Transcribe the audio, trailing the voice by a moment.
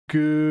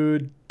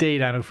Good day,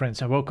 Dino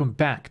friends, and welcome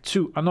back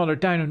to another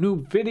Dino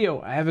Noob video.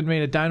 I haven't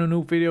made a Dino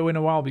Noob video in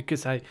a while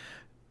because I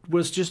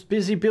was just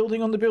busy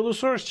building on the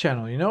Buildosaurus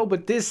channel, you know?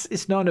 But this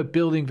is not a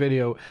building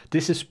video.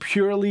 This is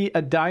purely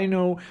a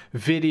Dino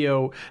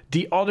video.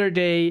 The other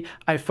day,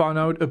 I found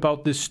out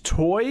about this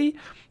toy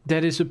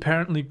that is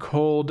apparently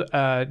called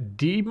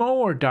Dimo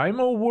or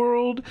Dimo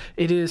World.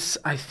 It is,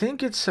 I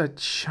think it's a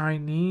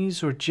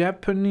Chinese or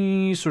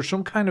Japanese or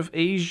some kind of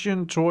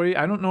Asian toy.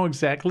 I don't know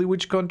exactly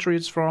which country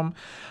it's from,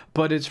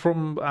 but it's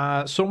from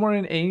somewhere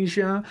in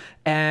Asia,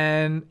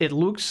 and it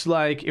looks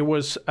like it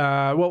was,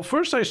 well,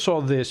 first I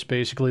saw this,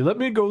 basically. Let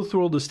me go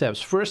through all the steps.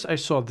 First, I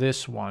saw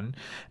this one,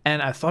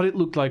 and I thought it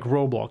looked like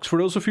Roblox. For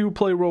those of you who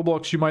play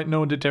Roblox, you might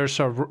know that there's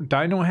a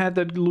dino head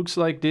that looks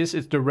like this.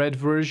 It's the red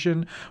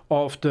version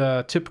of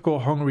the typical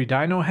hungry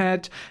dino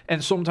head,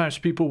 and sometimes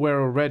people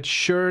wear a red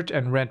shirt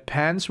and red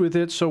pants with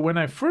it. So when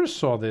I first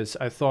saw this,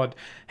 I thought,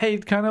 hey,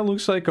 it kind of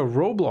looks like a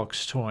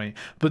Roblox toy.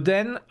 But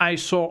then I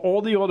saw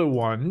all the other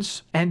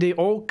ones, and they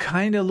all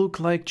kind of look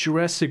like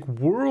Jurassic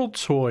World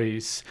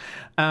toys.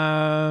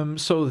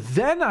 So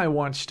then I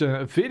watched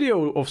a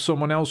video of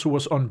someone else who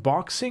was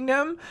unboxing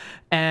them,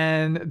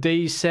 and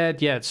they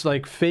said, yeah, it's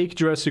like fake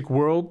Jurassic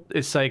World.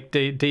 It's like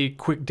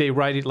they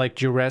write it like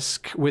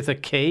Jurassic with a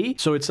K,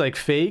 so it's like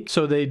fake,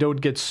 so they don't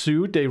get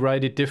sued. They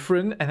write it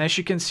different, and as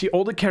you can see,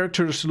 all the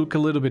characters look a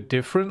little bit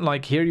different.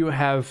 Like here you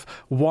have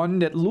one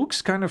that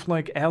looks kind of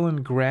like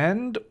Alan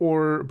Grant,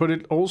 but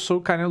it also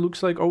kind of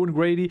looks like Owen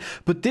Grady.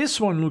 But this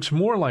one looks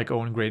more like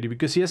Owen Grady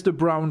because he has the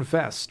brown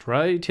vest,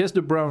 right? He has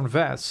the brown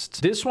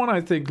vest. This one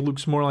I think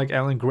looks more like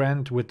Alan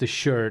Grant with the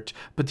shirt,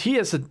 but he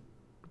has a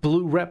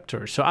blue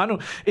raptor. So I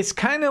don't, it's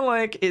kind of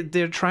like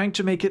they're trying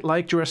to make it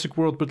like Jurassic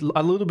World, but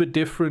a little bit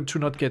different to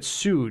not get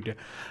sued.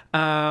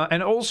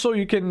 And also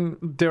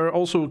they're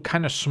also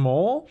kind of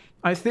small.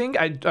 I think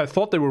I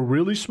thought they were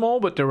really small,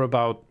 but they're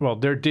about, well,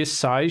 they're this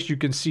size. You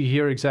can see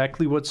here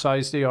exactly what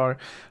size they are,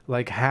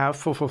 like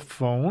half of a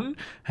phone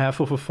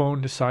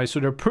the size.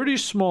 So they're pretty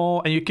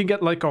small, and you can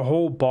get like a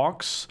whole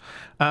box.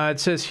 It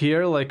says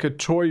here like a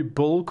toy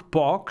bulk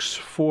box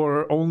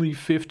for only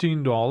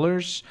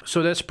 $15.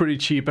 So that's pretty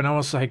cheap. And I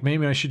was like,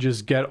 maybe I should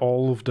just get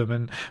all of them,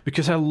 and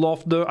because I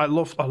love the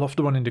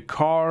one in the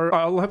car.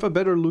 I'll have a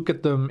better look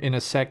at them in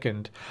a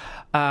second.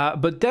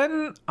 But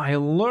then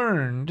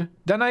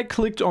I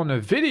clicked on a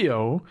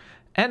video,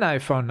 and I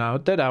found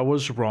out that I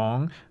was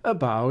wrong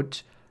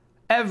about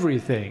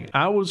everything.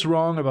 I was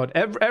wrong about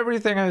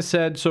everything I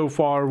said so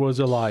far was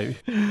a lie.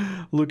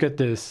 Look at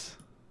this.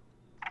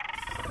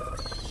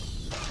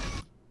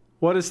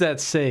 What does that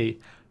say?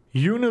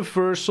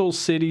 Universal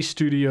City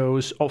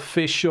Studios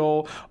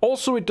official.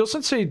 Also, it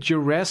doesn't say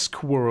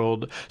Jurassic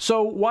World.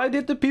 So why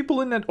did the people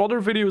in that other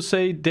video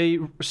say they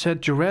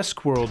said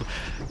Jurassic World?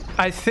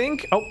 I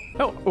think...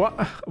 Oh,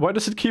 why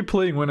does it keep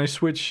playing when I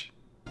switch?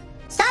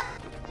 Stop!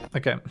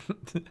 Okay.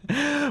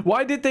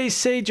 Why did they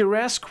say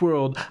Jurassic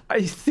World?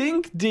 I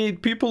think the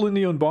people in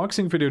the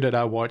unboxing video that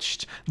I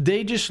watched,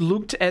 they just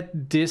looked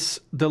at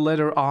this, the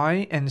letter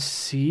I and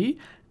C,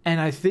 and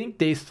I think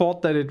they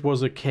thought that it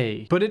was a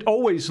K. But it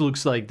always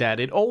looks like that.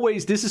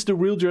 This is the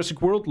real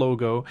Jurassic World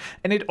logo,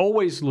 and it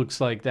always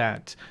looks like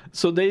that.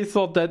 So they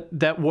thought that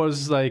that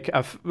was like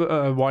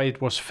why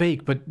it was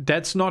fake, but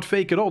that's not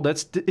fake at all.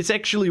 It's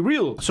actually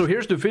real. So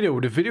here's the video.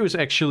 The video is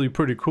actually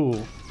pretty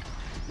cool.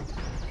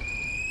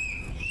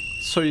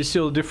 So you see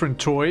all the different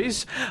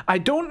toys. I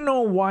don't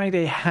know why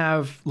they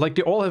have, like,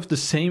 they all have the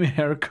same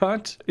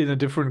haircut in a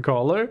different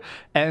color,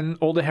 and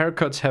all the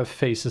haircuts have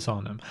faces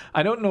on them.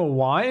 I don't know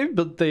why,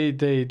 but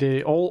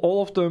they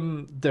all of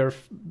them, the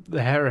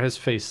hair has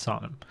faces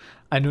on them.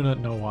 I do not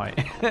know why.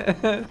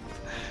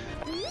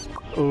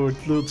 Oh,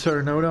 little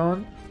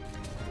pteranodon.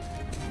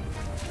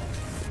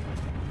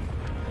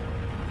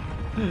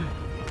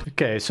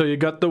 Okay, so you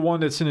got the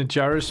one that's in a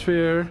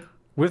gyrosphere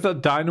with a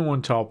dino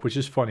on top, which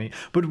is funny.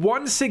 But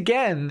once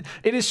again,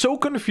 it is so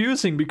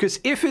confusing because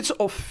if it's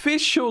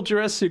official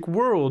Jurassic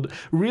World,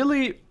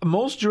 really,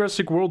 most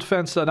Jurassic World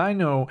fans that I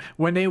know,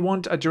 when they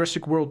want a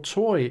Jurassic World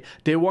toy,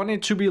 they want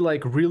it to be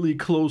like really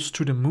close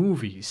to the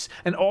movies.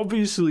 And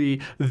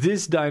obviously,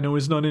 this dino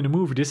is not in a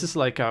movie. This is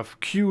like a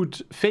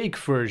cute fake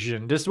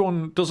version. This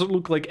one doesn't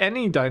look like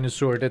any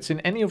dinosaur that's in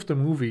any of the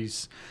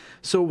movies.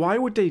 So why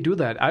would they do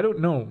that? I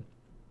don't know.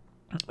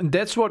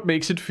 That's what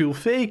makes it feel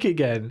fake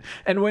again.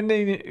 And when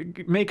they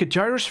make a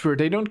gyrosphere,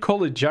 they don't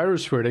call it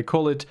gyrosphere, they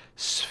call it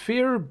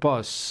sphere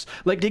bus.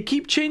 Like, they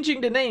keep changing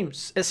the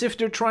names as if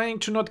they're trying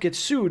to not get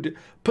sued,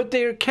 but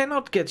they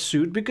cannot get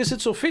sued because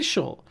it's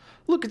official.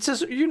 Look, it says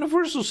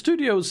Universal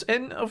Studios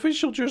and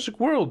official Jurassic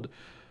World.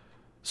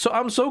 So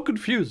I'm so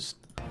confused.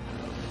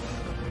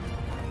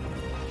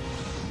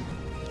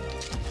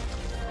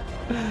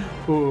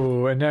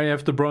 Oh, and now you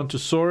have the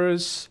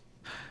Brontosaurus.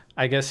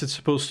 I guess it's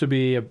supposed to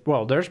be,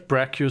 well, there's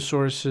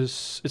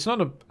brachiosauruses. It's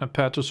not a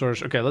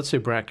apatosaurus. Okay, let's say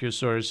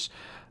brachiosaurus.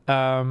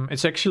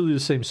 It's actually the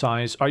same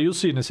size. Oh, you'll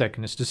see in a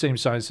second. It's the same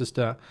size as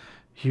the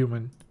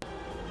human.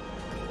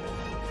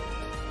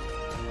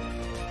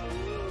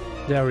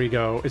 There we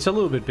go. It's a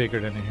little bit bigger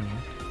than a human.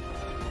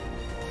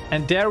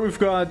 And there we've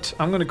got,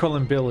 I'm gonna call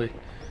him Billy.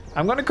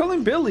 I'm gonna call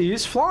him Billy.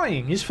 He's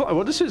flying. He's flying.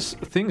 What does his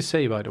thing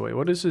say, by the way?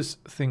 What does his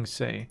thing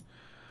say?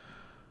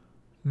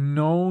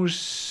 No,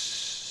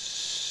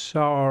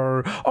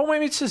 oh,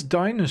 maybe it says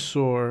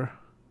dinosaur.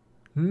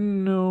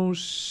 No,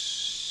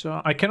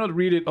 I cannot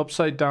read it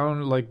upside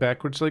down, like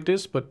backwards like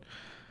this, but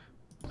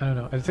I don't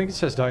know. I think it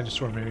says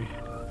dinosaur, maybe.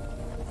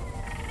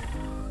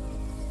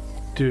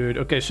 Dude,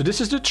 okay, so this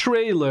is the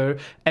trailer,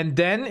 and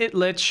then it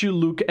lets you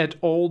look at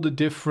all the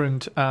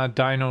different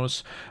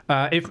dinos,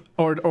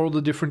 or all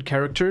the different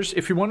characters.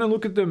 If you want to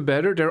look at them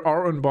better, there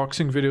are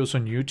unboxing videos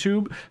on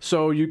YouTube,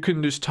 so you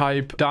can just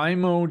type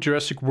Dimoo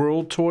Jurassic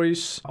World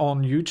toys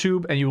on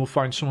YouTube, and you will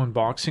find some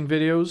unboxing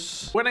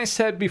videos. When I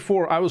said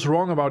before I was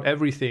wrong about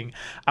everything,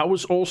 I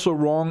was also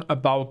wrong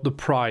about the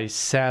price,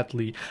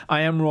 sadly.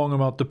 I am wrong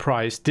about the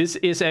price. This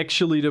is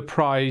actually the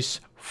price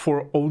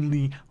for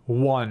only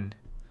one.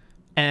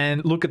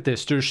 And look at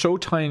this, they're so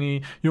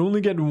tiny. You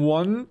only get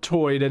one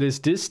toy that is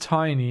this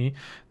tiny,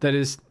 that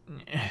is,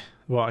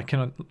 well, I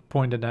cannot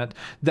point at that.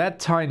 That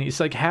tiny, it's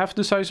like half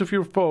the size of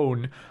your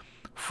phone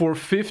for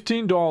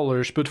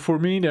 $15, but for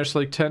me there's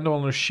like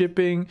 $10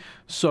 shipping,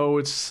 so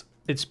it's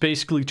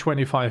basically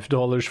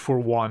 $25 for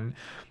one.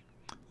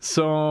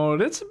 So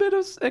that's a bit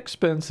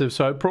expensive,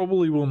 so I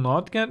probably will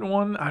not get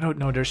one. I don't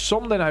know, there's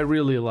some that I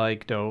really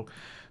like though.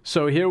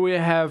 So here we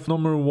have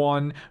number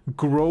 1,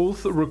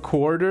 growth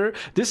recorder.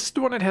 This is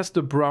the one that has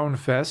the brown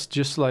vest,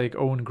 just like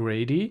Owen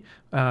Grady.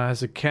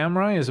 Has a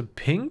camera, has a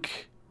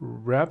pink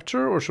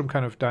raptor or some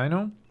kind of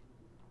dino.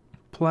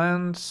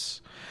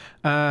 Plants.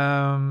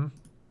 Yeah,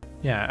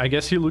 I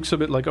guess he looks a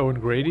bit like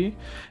Owen Grady.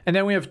 And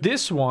then we have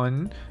this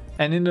one.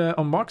 And in the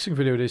unboxing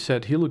video they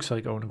said he looks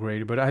like Owen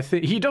Grady. But I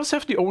think he does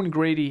have the Owen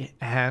Grady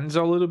hands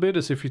a little bit,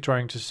 as if he's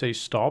trying to say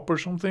stop or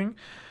something.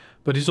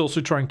 But he's also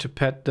trying to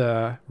pet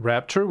the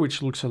raptor,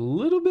 which looks a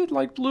little bit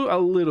like blue. A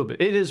little bit.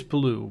 It is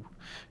blue.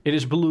 It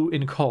is blue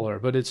in color,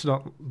 but it's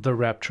not the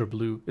raptor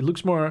blue. It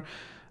looks more,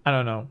 I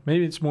don't know.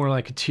 Maybe it's more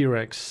like a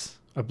T-Rex.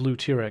 A blue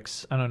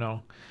T-Rex. I don't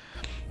know.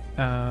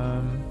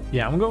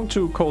 Yeah, I'm going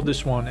to call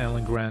this one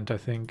Alan Grant, I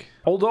think.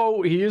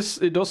 Although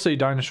it does say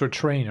dinosaur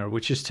trainer,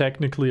 which is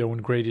technically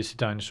Owen Grady's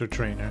dinosaur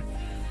trainer.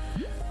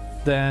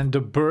 Then the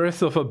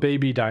birth of a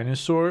baby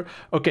dinosaur.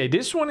 Okay,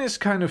 this one is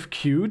kind of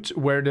cute,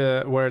 where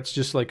it's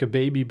just like a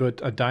baby but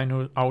a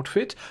dino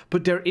outfit.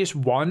 But there is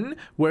one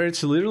where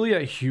it's literally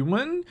a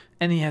human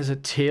and he has a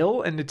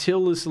tail, and the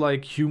tail is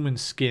like human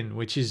skin,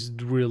 which is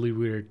really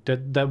weird.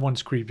 That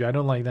one's creepy. I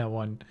don't like that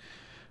one.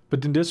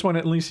 But in this one,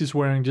 at least he's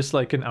wearing just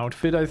like an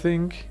outfit, I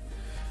think.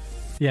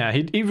 Yeah,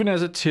 he even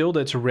has a tail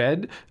that's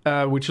red,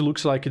 which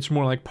looks like it's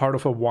more like part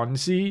of a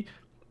onesie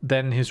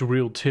than his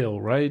real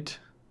tail, right?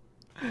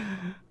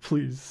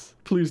 Please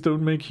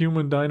don't make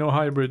human dino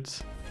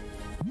hybrids.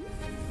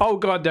 Oh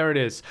god, there it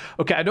is.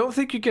 Okay, I don't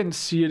think you can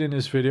see it in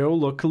this video,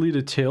 luckily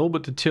the tail,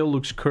 but the tail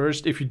looks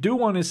cursed. If you do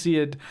want to see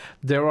it,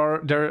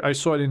 I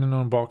saw it in an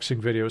unboxing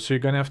video, so you're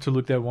gonna have to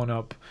look that one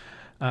up.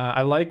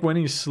 I like when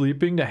he's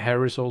sleeping. The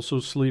hair is also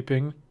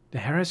sleeping. The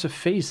hair has a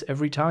face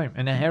every time,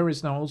 and the hair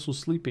is now also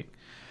sleeping.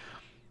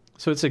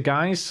 So it's a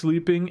guy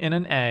sleeping in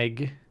an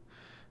egg.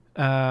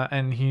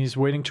 And he's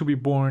waiting to be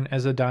born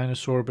as a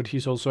dinosaur, but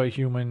he's also a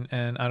human,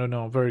 and I don't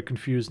know, very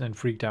confused and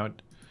freaked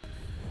out.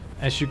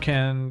 As you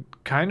can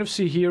kind of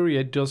see here,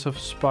 he does have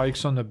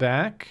spikes on the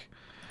back.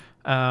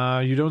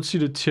 You don't see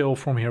the tail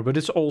from here, but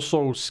it's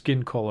also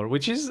skin color,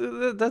 which is,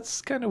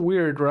 that's kind of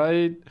weird,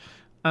 right?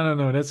 I don't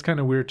know, that's kind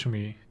of weird to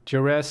me.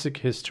 Jurassic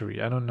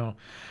history, I don't know.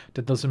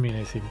 That doesn't mean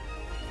anything.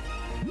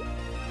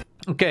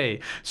 Okay,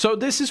 so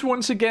this is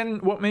once again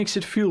what makes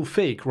it feel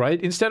fake,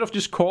 right? Instead of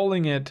just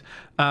calling it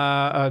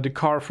the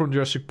car from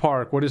Jurassic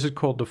Park, what is it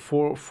called? The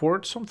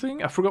Ford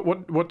something? I forgot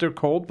what they're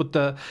called, but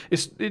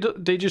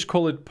they just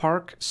call it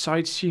Park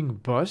Sightseeing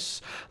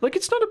Bus. Like,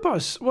 it's not a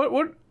bus.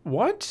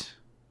 What?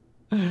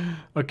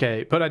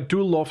 Okay, but I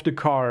do love the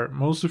car.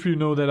 Most of you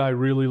know that I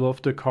really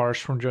love the cars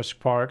from Jurassic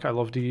Park. I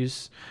love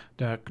these,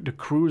 the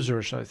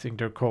cruisers, I think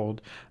they're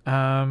called.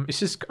 Are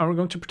we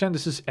going to pretend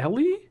this is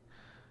Ellie?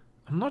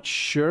 I'm not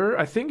sure.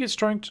 I think it's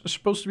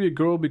supposed to be a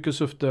girl because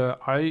of the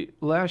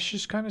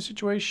eyelashes kind of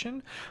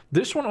situation.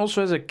 This one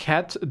also has a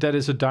cat that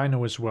is a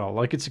dino as well.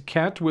 Like, it's a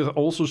cat with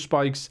also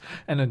spikes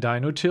and a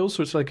dino tail,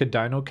 so it's like a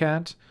dino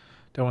cat.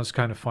 That one's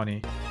kind of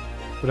funny.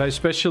 But I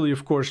especially,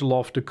 of course,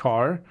 love the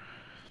car.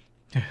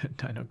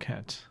 Dino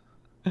cat.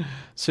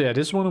 So yeah,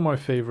 this is one of my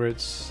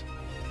favorites.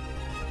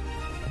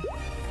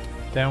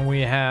 Then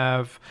we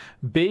have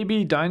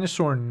Baby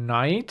Dinosaur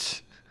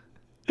Knight.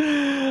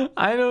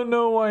 I don't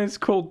know why it's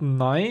called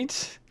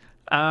Knight.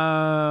 It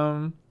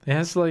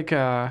has like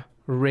a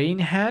rain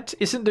hat.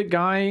 Isn't the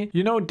guy,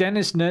 you know,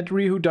 Dennis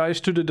Nedry, who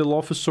dies to the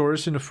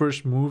Dilophosaurus in the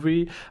first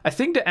movie? I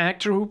think the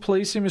actor who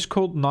plays him is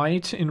called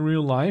Knight in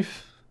real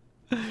life.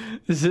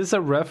 Is this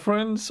a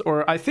reference?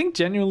 Or I think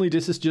genuinely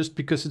this is just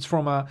because it's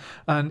from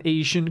an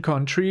Asian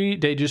country.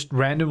 They just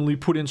randomly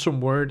put in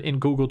some word in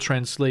Google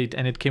Translate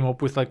and it came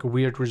up with like a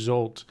weird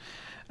result.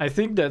 I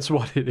think that's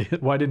what it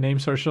is, why the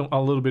names are so, a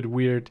little bit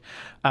weird.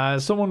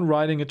 Someone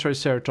riding a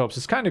triceratops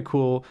is kind of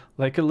cool.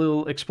 Like a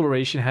little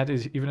exploration hat,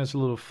 is even as a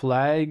little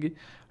flag.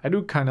 I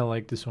do kind of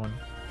like this one.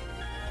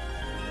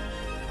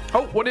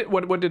 Oh, what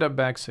did that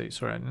bag say?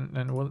 Sorry, I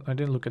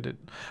didn't look at it.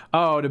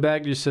 Oh, the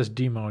bag just says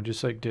Dimoo,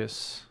 just like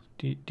this.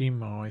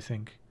 Dimoo, I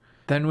think.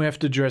 Then we have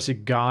the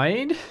Jurassic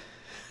guide.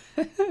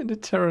 The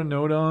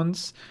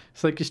pteranodons.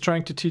 It's like he's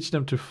trying to teach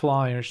them to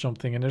fly or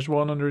something, and there's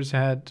one under his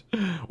head.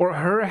 Or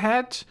her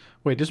head.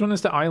 Wait, this one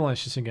is the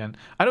eyelashes again.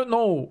 I don't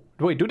know.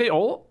 Wait, do they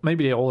all?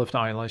 Maybe they all have the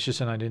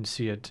eyelashes and I didn't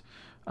see it.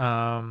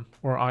 Or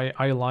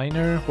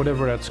eyeliner,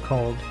 whatever that's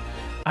called.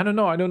 I don't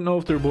know. I don't know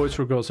if they're boys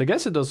or girls. I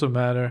guess it doesn't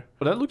matter.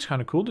 But that looks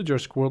kind of cool. The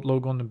Jurassic World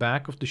logo on the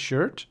back of the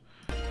shirt.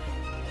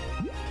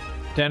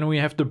 Then we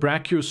have the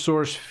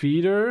brachiosaurus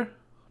feeder,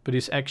 but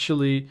he's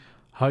actually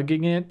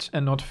hugging it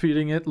and not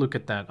feeding it. Look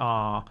at that.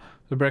 Ah,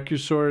 the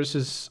brachiosaurus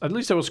is... At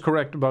least I was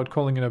correct about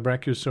calling it a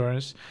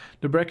brachiosaurus.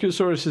 The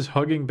brachiosaurus is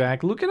hugging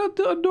back. Look at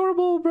the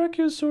adorable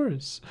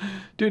brachiosaurus.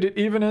 Dude, it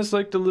even has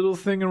like the little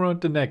thing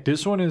around the neck.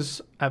 This one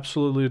is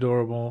absolutely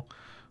adorable.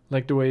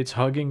 Like the way it's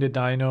hugging the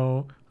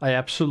dino. I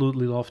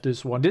absolutely love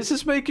this one. This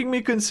is making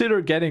me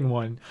consider getting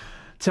one.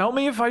 Tell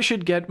me if I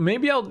should get...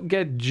 Maybe I'll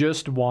get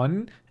just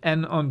one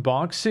and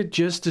unbox it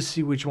just to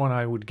see which one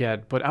I would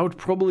get. But I would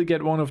probably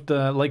get one of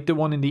the... Like the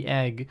one in the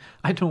egg.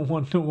 I don't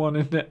want the one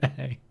in the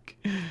egg.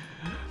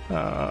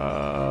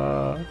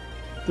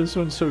 This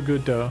one's so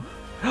good though.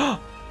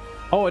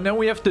 Oh, and then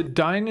we have the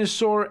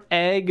dinosaur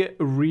egg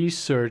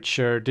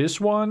researcher. This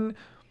one...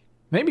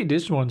 Maybe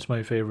this one's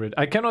my favorite.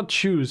 I cannot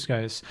choose,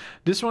 guys.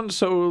 This one,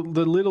 so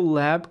the little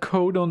lab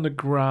coat on the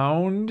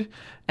ground,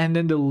 and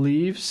then the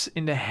leaves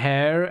in the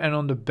hair and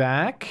on the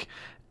back.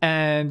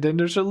 And then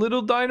there's a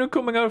little dino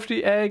coming out of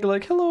the egg,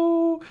 like,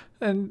 hello.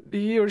 And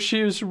he or she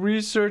is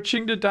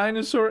researching the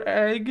dinosaur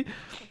egg.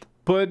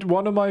 But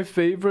one of my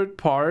favorite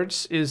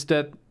parts is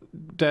that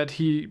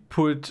he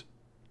put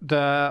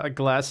the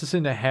glasses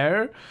in the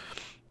hair.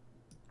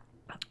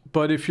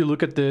 But if you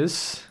look at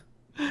this...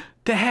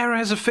 The hair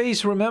has a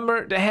face,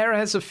 remember? The hair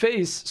has a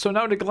face. So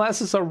now the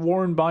glasses are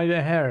worn by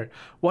the hair.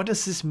 What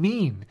does this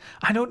mean?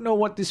 I don't know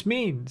what this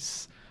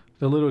means.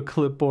 The little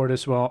clipboard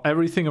as well.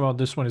 Everything about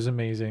this one is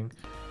amazing.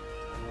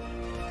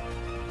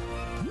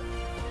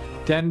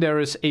 Then there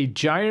is a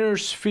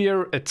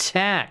gyrosphere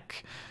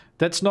attack.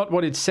 That's not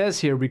what it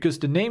says here because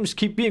the names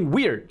keep being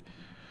weird.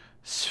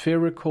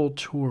 Spherical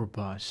tour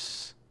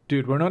bus.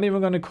 Dude, we're not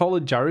even going to call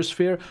it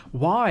gyrosphere.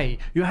 Why?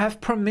 You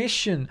have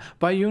permission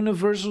by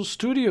Universal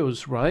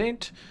Studios,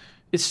 right?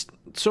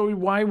 So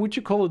why would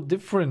you call it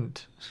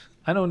different?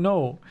 I don't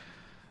know.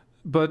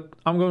 But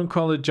I'm going to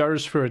call it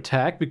gyrosphere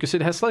attack because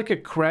it has like a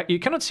crack. You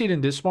cannot see it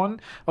in this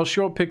one. I'll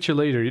show a picture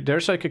later.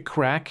 There's like a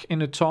crack in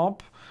the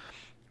top.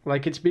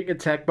 Like it's being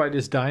attacked by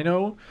this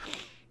dino.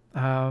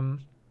 I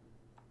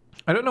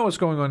don't know what's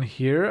going on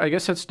here. I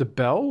guess that's the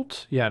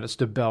belt. Yeah, that's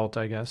the belt,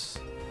 I guess.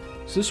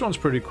 So this one's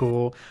pretty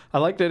cool. I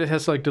like that it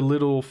has like the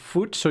little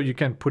foot so you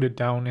can put it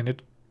down and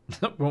it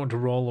won't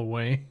roll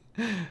away.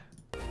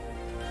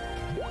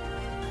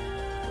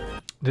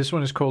 This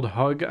one is called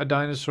Hug a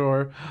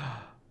Dinosaur.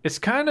 It's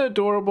kind of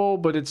adorable,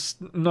 but it's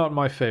not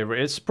my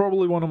favorite. It's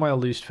probably one of my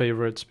least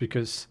favorites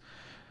because,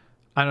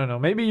 I don't know,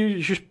 maybe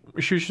you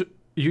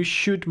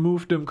should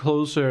move them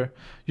closer.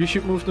 You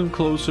should move them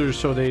closer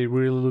so they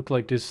really look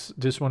like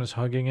this one is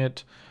hugging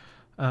it.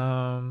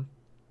 But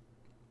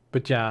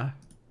yeah.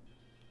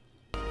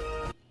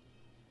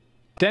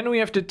 Then we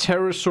have the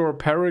pterosaur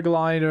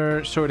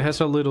paraglider. So it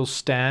has a little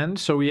stand.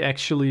 So he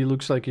actually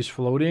looks like he's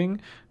floating.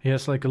 He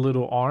has like a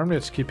little arm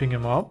that's keeping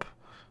him up.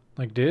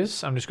 Like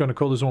this. I'm just going to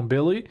call this one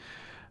Billy.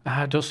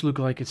 It does look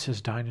like it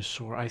says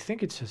dinosaur. I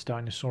think it says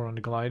dinosaur on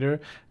the glider.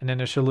 And then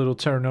there's a little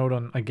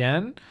pteranodon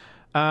again.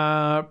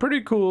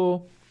 Pretty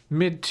cool.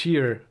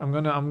 Mid-tier.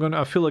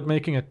 I feel like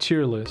making a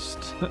tier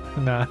list.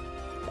 Nah.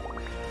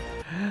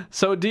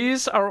 So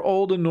these are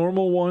all the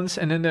normal ones,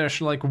 and then there's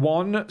like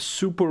one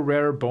super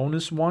rare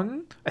bonus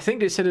one. I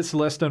think they said it's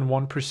less than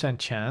 1%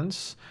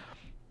 chance.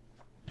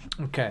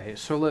 Okay,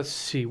 so let's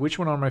see. Which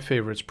one are my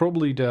favorites?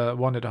 Probably the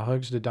one that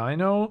hugs the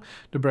dino,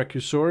 the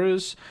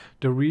brachiosaurus,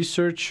 the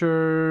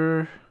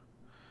researcher,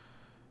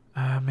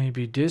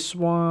 maybe this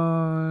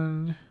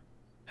one,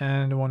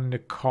 and the one in the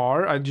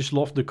car. I just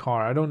love the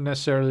car. I don't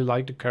necessarily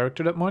like the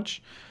character that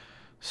much.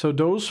 So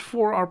those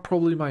four are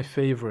probably my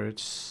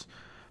favorites.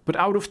 But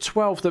out of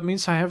 12, that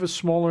means I have a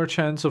smaller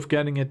chance of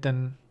getting it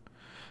than...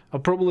 I'll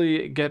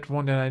probably get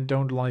one that I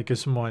don't like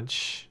as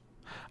much.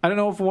 I don't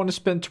know if I want to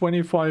spend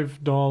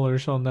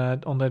 $25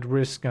 on that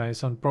risk,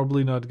 guys. I'm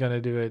probably not gonna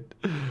do it.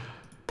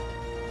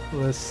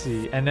 Let's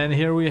see. And then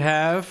here we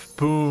have...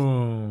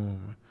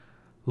 Boom.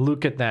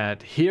 Look at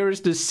that. Here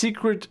is the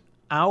secret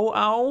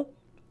ow.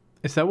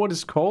 Is that what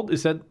it's called?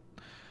 Does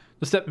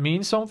that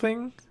mean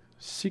something?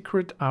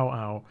 Secret ow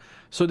ow.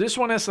 So this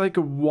one has like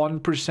a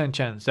 1%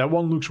 chance. That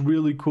one looks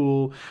really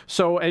cool.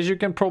 So as you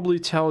can probably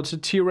tell, it's a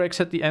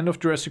T-Rex at the end of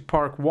Jurassic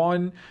Park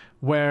 1,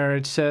 where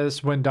it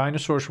says when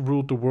dinosaurs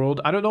ruled the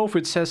world. I don't know if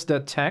it says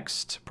that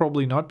text.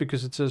 Probably not,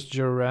 because it says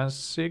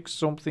Jurassic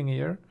something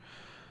here.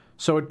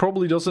 So it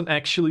probably doesn't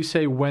actually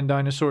say when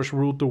dinosaurs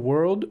ruled the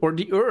world, or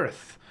the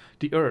earth.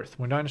 The earth,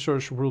 when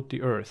dinosaurs ruled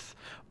the earth.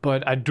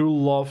 But I do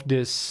love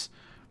this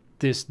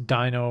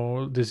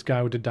dino, this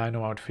guy with the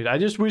dino outfit. I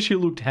just wish he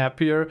looked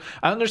happier.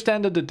 I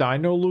understand that the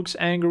dino looks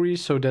angry,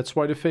 so that's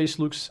why the face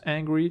looks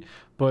angry.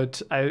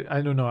 But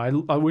I don't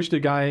know. I wish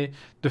the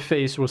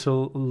face was a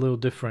little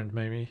different,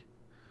 maybe.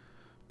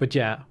 But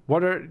yeah,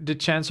 what are the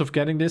chance of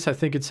getting this? I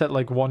think it's at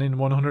like 1 in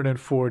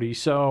 140.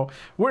 So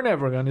we're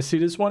never going to see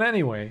this one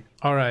anyway.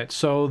 All right,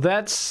 so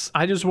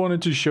I just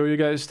wanted to show you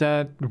guys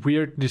that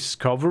weird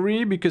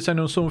discovery, because I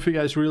know some of you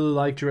guys really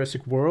like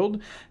Jurassic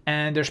World.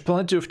 And there's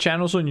plenty of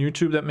channels on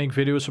YouTube that make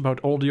videos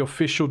about all the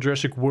official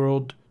Jurassic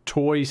World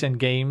toys and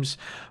games,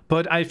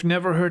 but I've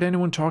never heard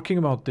anyone talking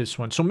about this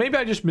one. So maybe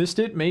I just missed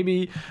it.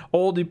 Maybe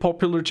all the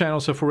popular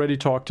channels have already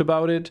talked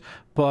about it,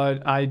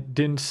 but I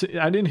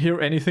didn't hear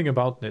anything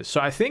about this.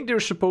 So I think they're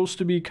supposed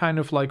to be kind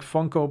of like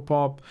Funko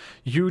Pop,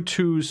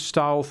 youtooz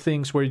style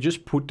things where you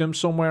just put them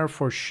somewhere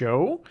for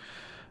show.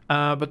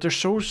 But they're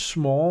so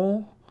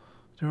small.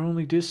 They're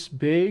only this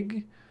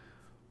big.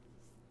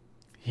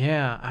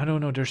 Yeah, I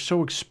don't know. They're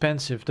so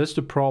expensive. That's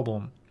the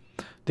problem.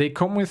 They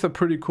come with a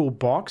pretty cool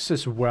box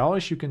as well.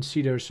 As you can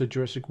see, there's a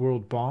Jurassic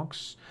World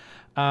box.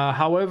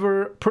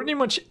 However, pretty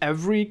much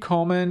every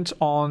comment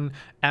on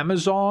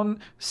Amazon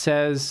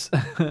says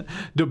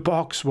the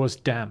box was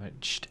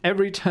damaged.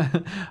 Every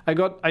time I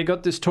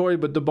got this toy,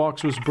 but the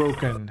box was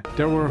broken.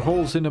 There were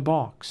holes in the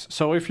box.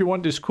 So if you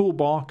want this cool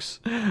box,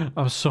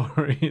 I'm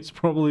sorry, it's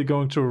probably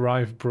going to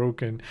arrive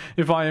broken,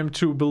 if I am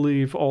to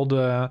believe all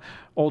the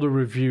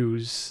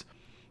reviews.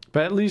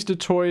 But at least the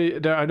toy,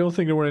 I don't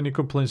think there were any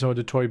complaints about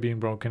the toy being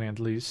broken, at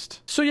least.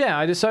 So yeah,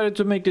 I decided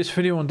to make this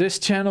video on this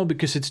channel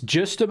because it's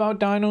just about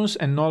dinos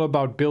and not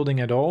about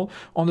building at all.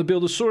 On the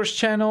Buildosaurus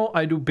channel,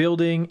 I do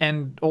building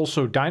and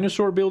also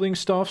dinosaur building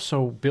stuff.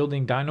 So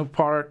building Dino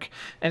Park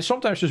and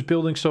sometimes just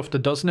building stuff that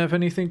doesn't have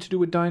anything to do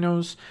with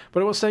dinos.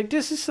 But I was like,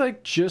 this is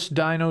like just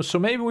dinos. So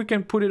maybe we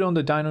can put it on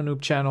the Dino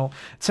Noob channel.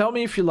 Tell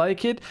me if you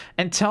like it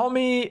and tell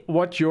me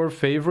what your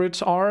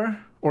favorites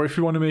are. Or if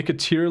you want to make a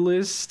tier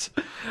list.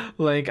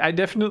 Like, I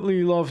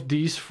definitely love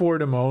these four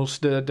the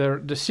most.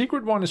 The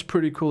secret one is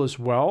pretty cool as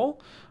well.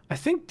 I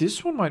think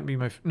this one might be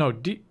my... No,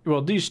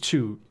 well, these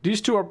two.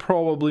 These two are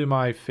probably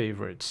my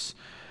favorites.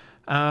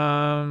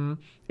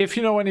 If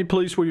you know any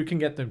place where you can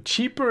get them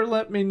cheaper,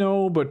 let me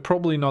know. But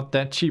probably not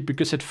that cheap.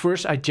 Because at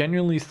first, I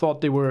genuinely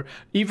thought they were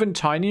even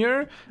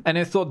tinier. And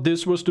I thought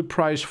this was the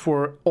price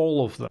for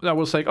all of them. I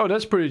was like, oh,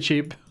 that's pretty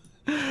cheap.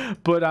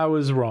 But I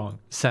was wrong,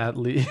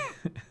 sadly.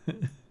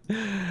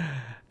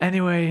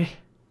 Anyway,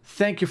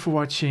 thank you for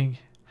watching.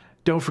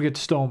 Don't forget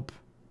to stomp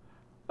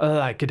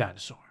like a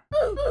dinosaur.